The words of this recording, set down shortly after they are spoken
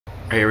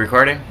Are you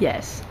recording?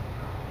 Yes.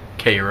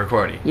 Okay, you're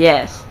recording.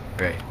 Yes.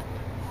 Great.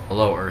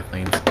 Hello,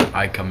 Earthlings.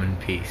 I come in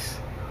peace.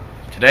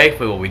 Today,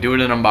 we will be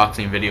doing an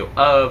unboxing video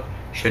of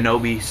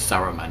Shinobi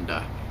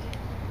Saramanda.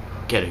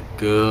 Get a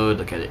good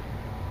look at it.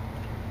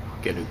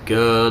 Get a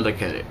good look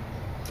at it.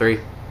 3,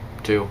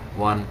 2,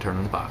 1, turn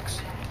on the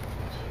box.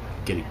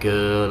 Get a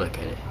good look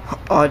at it.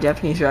 All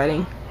Japanese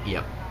writing.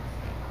 Yep.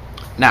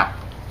 Now,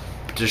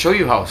 to show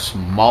you how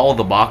small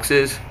the box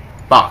is,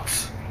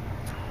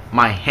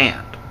 my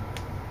hand.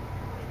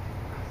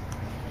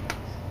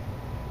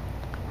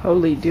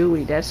 Holy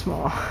dooly, that's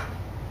small.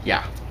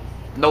 Yeah,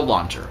 no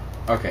launcher.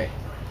 Okay,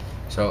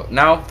 so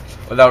now,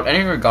 without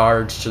any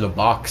regards to the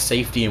box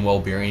safety and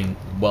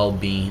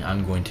well-being,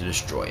 I'm going to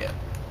destroy it.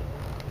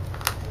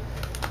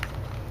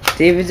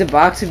 David's a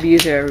box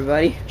abuser,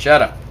 everybody.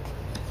 Shut up.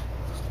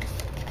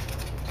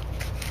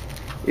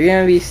 You're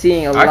gonna be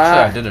seeing a lot.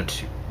 Actually, I did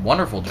a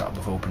wonderful job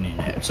of opening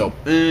it. So,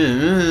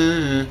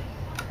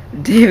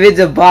 David's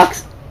a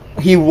box.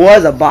 He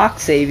was a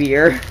box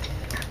savior.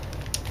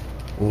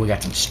 ooh, we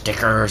got some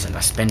stickers and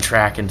a spin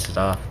track and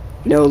stuff.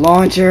 No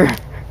launcher.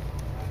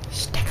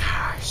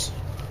 Stickers.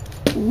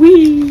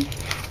 Wee.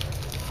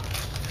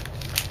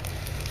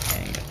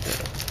 And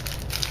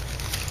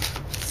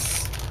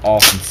all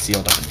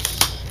concealed up in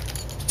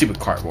stupid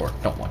cardboard.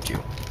 Don't want you.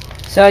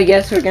 So I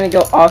guess we're gonna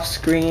go off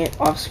screen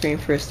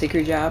for a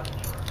sticker job.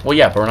 Well,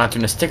 yeah, but we're not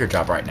doing a sticker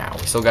job right now.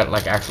 We still got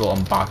like actual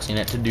unboxing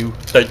it to do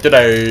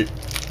today.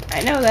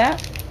 I know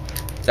that.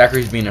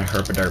 Zachary's being a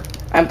herpaderp.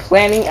 I'm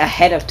planning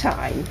ahead of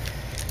time.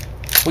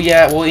 Well,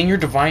 yeah, well, in your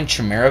Divine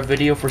Chimera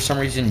video, for some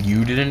reason,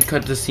 you didn't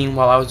cut the scene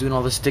while I was doing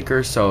all the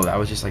stickers, so that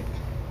was just, like,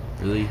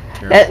 really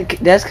terrible.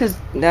 That's because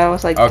that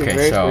was, like, the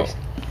very first.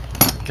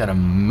 Got a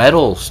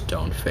metal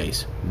stone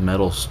face.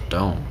 Metal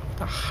stone.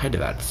 The height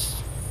of that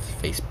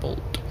face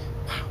bolt.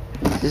 Wow.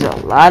 There's a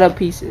lot of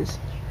pieces.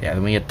 Yeah,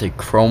 then we get the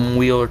chrome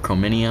wheel or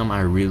chromium.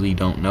 I really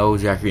don't know.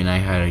 Zachary and I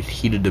had a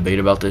heated debate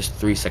about this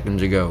 3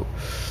 seconds ago.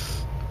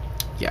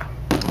 Yeah.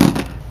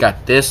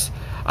 Got this.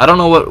 I don't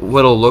know what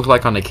it'll look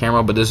like on the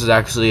camera, but this is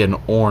actually an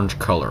orange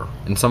color.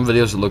 In some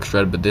videos it looks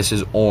red, but this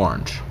is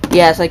orange.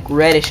 Yeah, it's like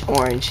reddish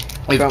orange.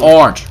 It's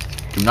orange.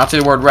 Do not say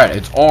the word red.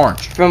 It's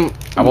orange.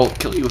 I will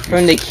kill you.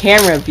 From the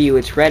camera view,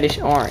 it's reddish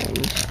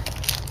orange.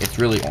 It's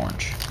really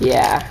orange.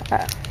 Yeah,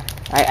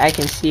 I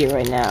can see it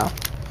right now.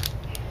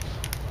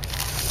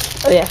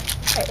 Oh yeah.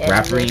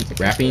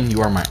 Wrapping,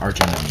 you are my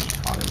arch enemy.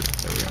 Oh,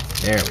 there we go.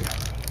 There we go.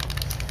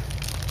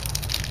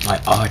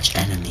 My arch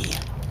enemy.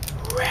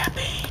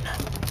 Wrapping.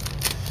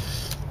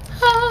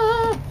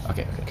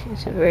 Okay.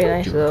 It's a very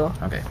nice little.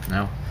 Okay,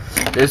 now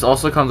this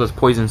also comes with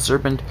Poison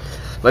Serpent,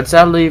 but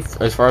sadly,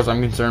 as far as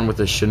I'm concerned, with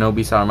the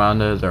Shinobi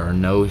Saramanda, there are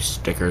no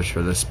stickers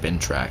for the spin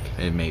track.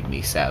 It made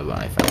me sad when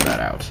I found that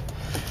out.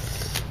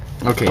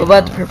 Okay. What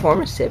about the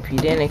performance tip? You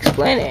didn't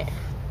explain it.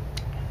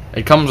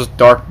 It comes with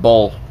Dark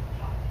Bowl.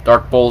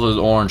 Dark Bowl is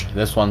orange.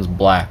 This one's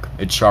black.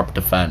 It's Sharp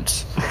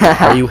Defense.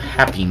 Are you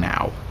happy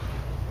now?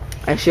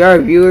 I'm sure our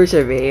viewers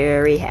are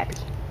very happy.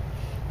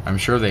 I'm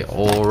sure they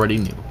already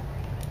knew.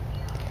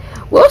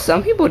 Well,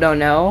 some people don't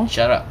know.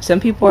 Shut up.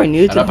 Some people are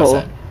new to the whole.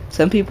 I said.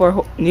 Some people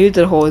are new to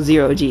the whole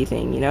Zero G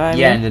thing. You know what I mean?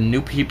 Yeah, and the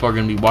new people are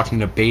gonna be watching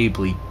the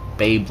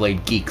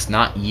Beyblade geeks,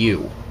 not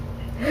you.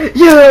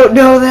 You don't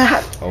know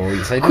that. Oh,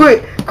 yes, I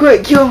do.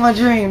 Quit, kill my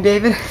dream,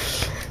 David.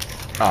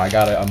 Oh, I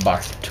gotta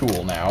unbox the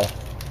tool now.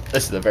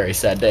 This is a very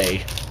sad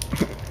day.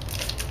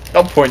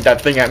 Don't point that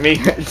thing at me.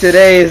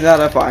 Today is not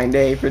a fine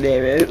day for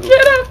David.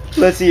 Get up.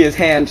 Let's see his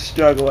hand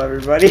struggle,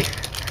 everybody.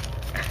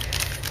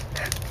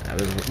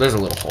 There's a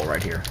little hole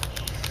right here.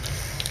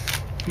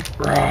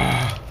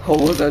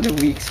 Holes are the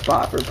weak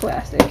spot for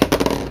plastic.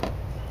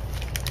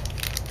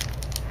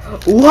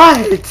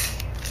 What?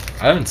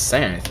 I didn't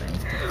say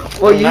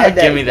anything. Well, you had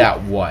that. Give me that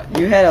what?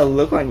 You had a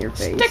look on your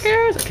face.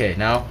 Stickers. Okay,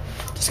 now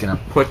just gonna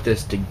put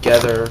this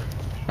together.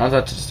 Now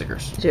touch the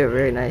stickers. These are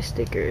very nice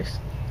stickers.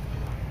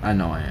 I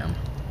know I am.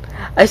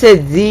 I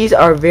said these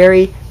are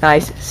very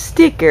nice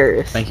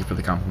stickers. Thank you for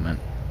the compliment.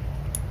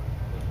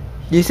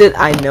 You said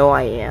I know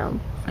I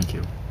am. Thank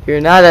you.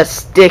 You're not a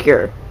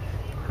sticker.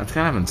 That's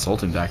kind of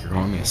insulting, Dak. You're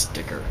calling me a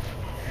sticker.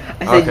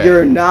 I said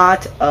you're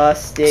not a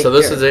sticker. So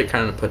this is it,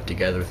 kind of put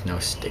together with no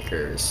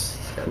stickers.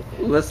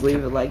 Let's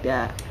leave it like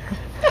that.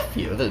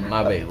 You, this is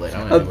my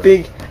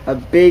Beyblade. A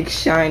big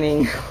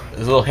shining.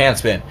 There's a little hand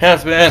spin.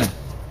 Hand spin.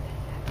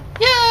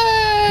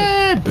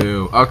 Yay!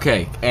 Boo.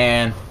 Okay,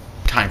 and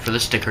time for the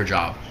sticker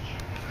job.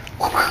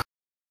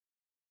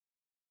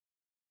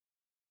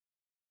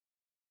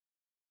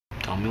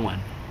 Tell me when.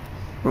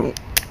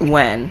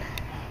 When?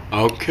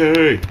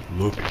 Okay,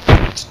 look,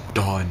 it's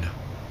done.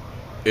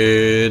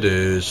 It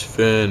is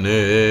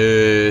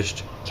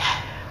finished.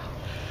 Yeah.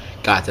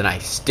 Got the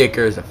nice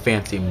stickers, a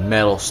fancy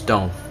metal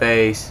stone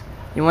face.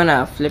 You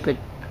wanna flip it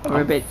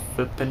over a bit?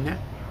 Flipping it.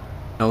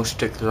 No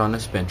stickers on the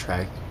spin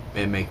track.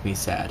 It make me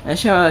sad. And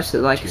show us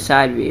like a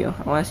side view.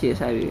 I wanna see a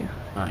side view.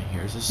 Alright,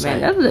 here's a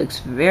side. Man, that looks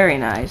very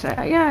nice.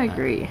 I gotta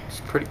agree.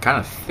 It's pretty kind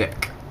of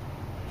thick.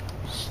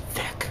 It's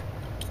thick.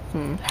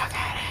 Hmm. Look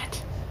at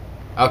it.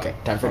 Okay,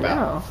 time for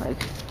battle.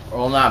 Like,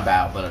 Well, not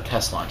battle, but a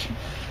test launch.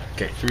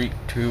 Okay, 3,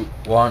 2,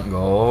 1,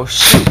 go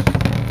shoot!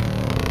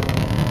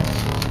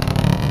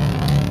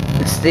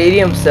 The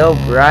stadium's so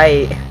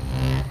bright.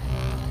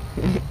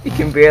 You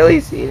can barely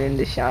see it in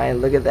the shine.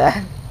 Look at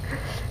that.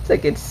 It's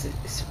like it's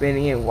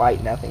spinning in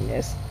white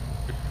nothingness.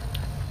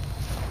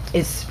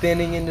 It's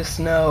spinning in the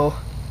snow.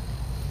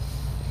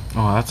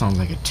 Oh, that sounds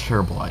like a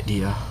terrible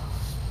idea.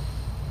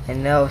 I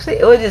know. So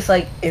it would just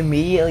like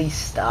immediately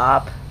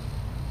stop.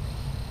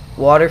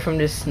 Water from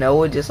the snow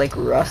would just like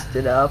rust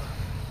it up.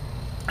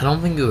 I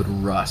don't think it would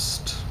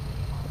rust.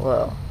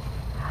 Well,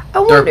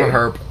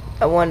 Derp.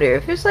 I wonder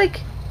if it's like,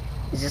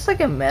 is this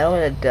like a metal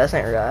that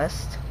doesn't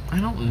rust? I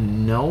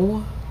don't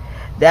know.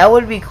 That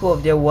would be cool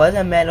if there was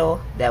a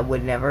metal that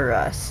would never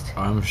rust.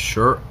 I'm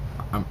sure.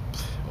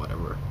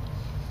 Whatever.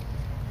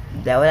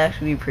 That would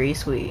actually be pretty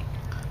sweet.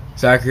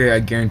 Zachary, I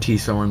guarantee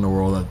somewhere in the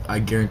world I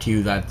guarantee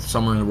you that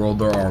somewhere in the world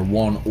there are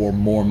one or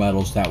more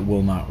metals that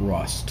will not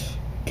rust.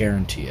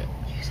 Guarantee it.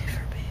 Use it for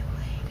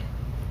Beyblade.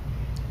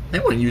 They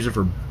wouldn't use it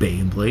for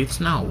Beyblades.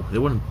 No, they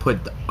wouldn't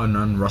put an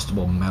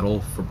unrustable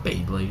metal for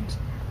Beyblades.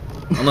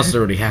 Unless it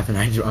already happened.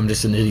 I'm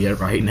just an idiot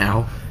right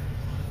now.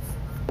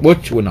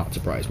 Which would not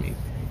surprise me.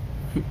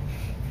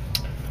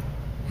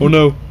 Oh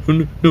no.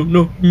 Oh,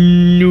 no.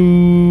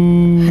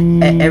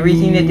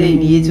 Everything that they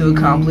needed to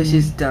accomplish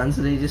is done,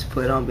 so they just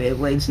put on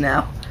Beyblades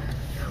now.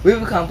 We've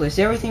accomplished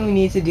everything we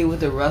need to do with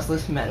the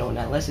rustless metal.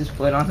 Now let's just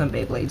put on some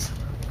Beyblades.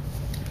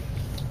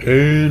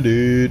 And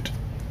it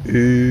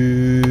is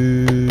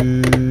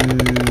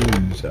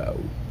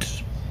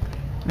out.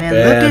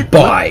 Man,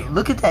 bye.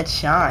 Look at that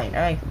shine.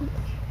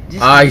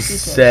 I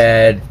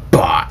said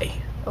bye.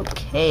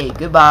 Okay,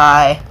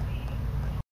 goodbye.